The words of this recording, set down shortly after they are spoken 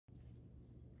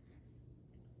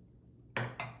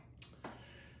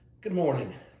Good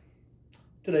morning.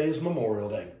 Today is Memorial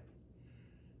Day.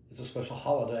 It's a special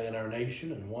holiday in our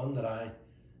nation and one that I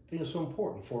think is so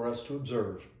important for us to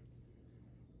observe.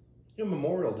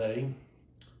 Memorial Day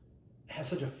has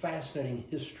such a fascinating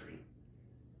history.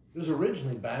 It was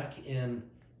originally back in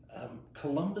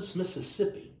Columbus,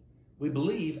 Mississippi. We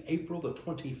believe April the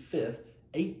 25th,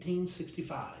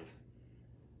 1865,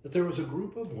 that there was a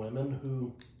group of women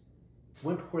who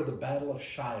went where the Battle of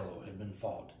Shiloh had been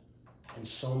fought, and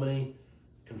so many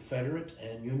Confederate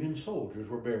and Union soldiers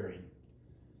were buried.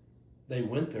 They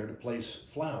went there to place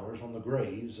flowers on the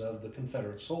graves of the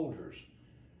Confederate soldiers.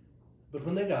 But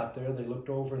when they got there, they looked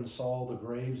over and saw the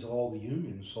graves of all the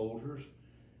Union soldiers.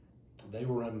 They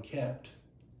were unkept.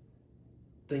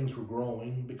 Things were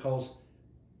growing because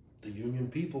the Union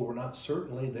people were not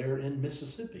certainly there in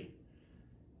Mississippi.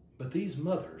 But these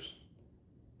mothers,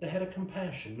 they had a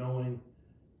compassion knowing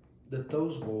that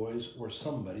those boys were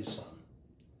somebody's son.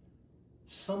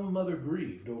 Some mother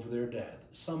grieved over their death.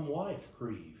 Some wife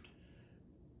grieved.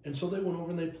 And so they went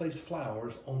over and they placed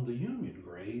flowers on the Union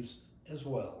graves as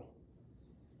well.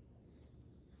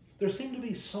 There seemed to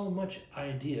be so much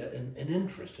idea and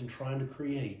interest in trying to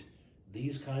create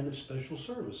these kind of special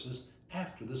services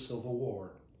after the Civil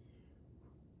War.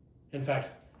 In fact,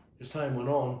 as time went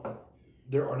on,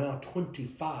 there are now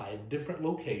 25 different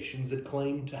locations that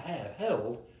claim to have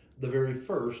held the very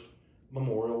first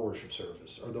memorial worship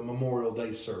service, or the Memorial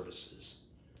Day services.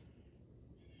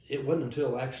 It wasn't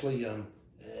until actually in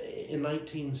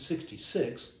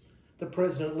 1966 that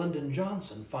President Lyndon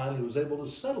Johnson finally was able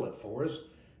to settle it for us,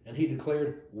 and he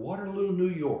declared Waterloo, New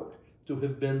York to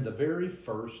have been the very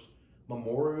first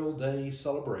Memorial Day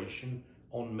celebration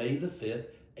on May the 5th,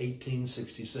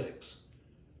 1866.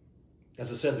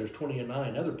 As I said, there's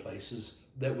 29 other places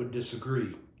that would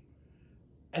disagree.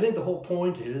 I think the whole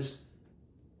point is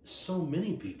so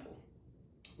many people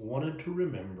wanted to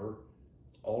remember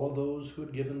all of those who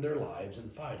had given their lives in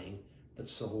fighting that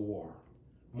Civil War.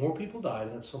 More people died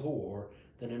in that Civil War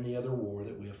than any other war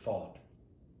that we have fought.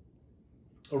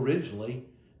 Originally,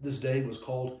 this day was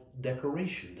called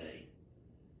Decoration Day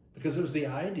because it was the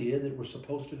idea that we're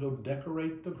supposed to go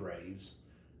decorate the graves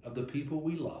of the people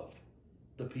we loved,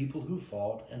 the people who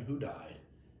fought and who died.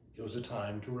 It was a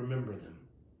time to remember them.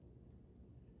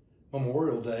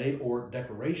 Memorial Day, or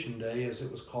Decoration Day as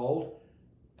it was called,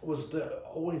 was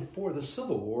only for the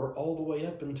Civil War all the way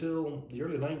up until the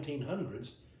early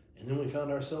 1900s, and then we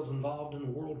found ourselves involved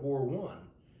in World War I,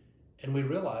 and we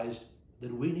realized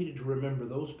that we needed to remember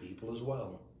those people as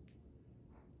well.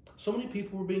 So many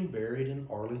people were being buried in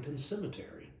Arlington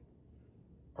Cemetery.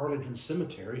 Arlington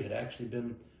Cemetery had actually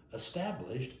been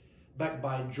established back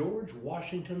by George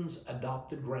Washington's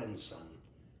adopted grandson,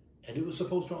 and it was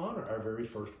supposed to honor our very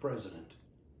first president.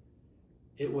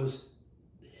 It was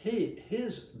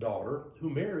his daughter who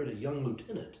married a young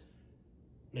lieutenant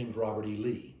named Robert E.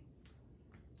 Lee.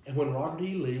 And when Robert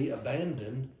E. Lee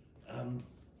abandoned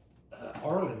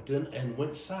Arlington and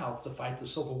went south to fight the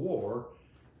Civil War,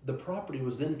 the property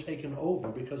was then taken over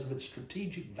because of its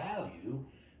strategic value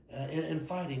in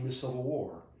fighting the Civil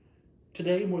War.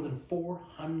 Today, more than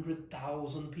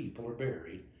 400,000 people are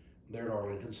buried there at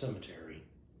Arlington Cemetery.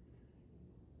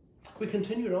 We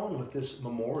continued on with this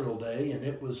Memorial Day, and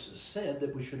it was said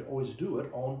that we should always do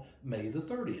it on May the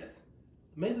 30th.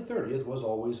 May the 30th was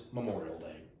always Memorial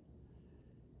Day.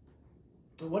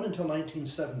 It wasn't until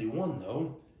 1971,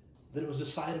 though, that it was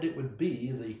decided it would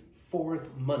be the fourth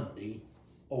Monday,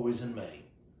 always in May.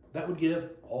 That would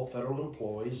give all federal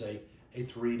employees a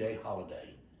 3-day holiday.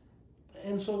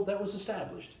 And so that was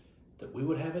established, that we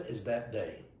would have it as that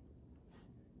day.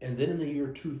 And then in the year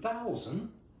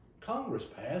 2000, Congress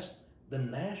passed the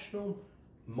National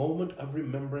Moment of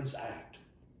Remembrance Act.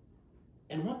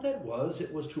 And what that was,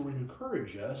 it was to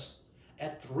encourage us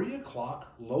at 3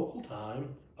 o'clock local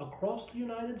time across the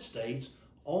United States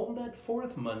on that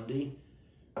fourth Monday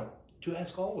to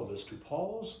ask all of us to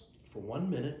pause for 1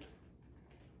 minute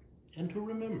and to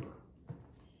remember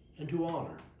and to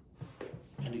honor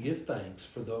and to give thanks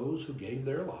for those who gave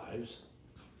their lives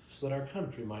so that our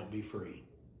country might be free.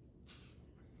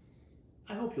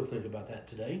 I hope you'll think about that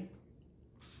today.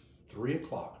 3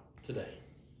 o'clock today.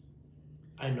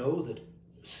 I know that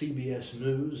CBS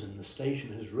News and the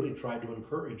station has really tried to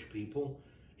encourage people,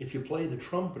 if you play the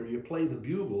trumpet or you play the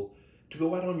bugle, to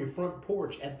go out on your front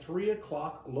porch at 3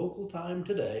 o'clock local time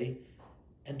today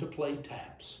and to play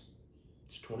taps.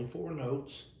 It's 24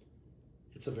 notes.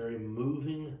 It's a very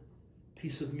moving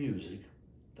piece of music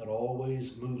that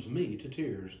always moves me to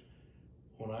tears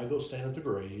when I go stand at the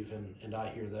grave and I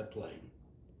hear that played.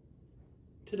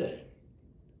 Today,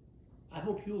 I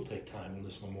hope you'll take time on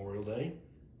this Memorial Day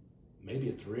maybe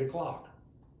at 3 o'clock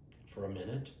for a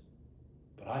minute,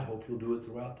 but I hope you'll do it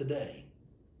throughout the day,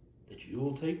 that you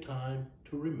will take time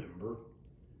to remember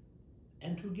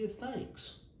and to give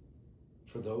thanks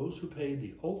for those who paid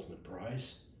the ultimate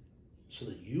price so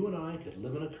that you and I could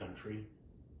live in a country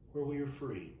where we are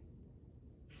free.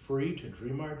 Free to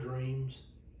dream our dreams,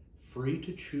 free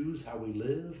to choose how we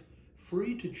live,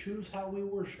 free to choose how we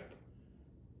worship.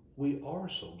 We are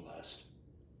so blessed.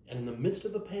 And in the midst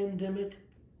of a pandemic,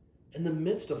 in the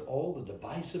midst of all the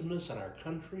divisiveness in our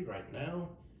country right now,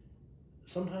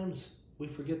 sometimes we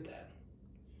forget that.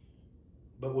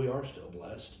 But we are still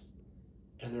blessed.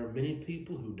 And there are many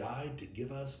people who died to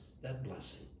give us that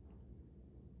blessing.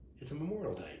 It's a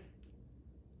Memorial Day.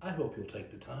 I hope you'll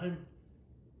take the time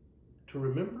to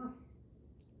remember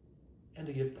and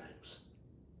to give thanks.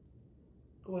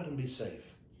 Go out and be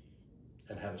safe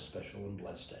and have a special and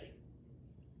blessed day.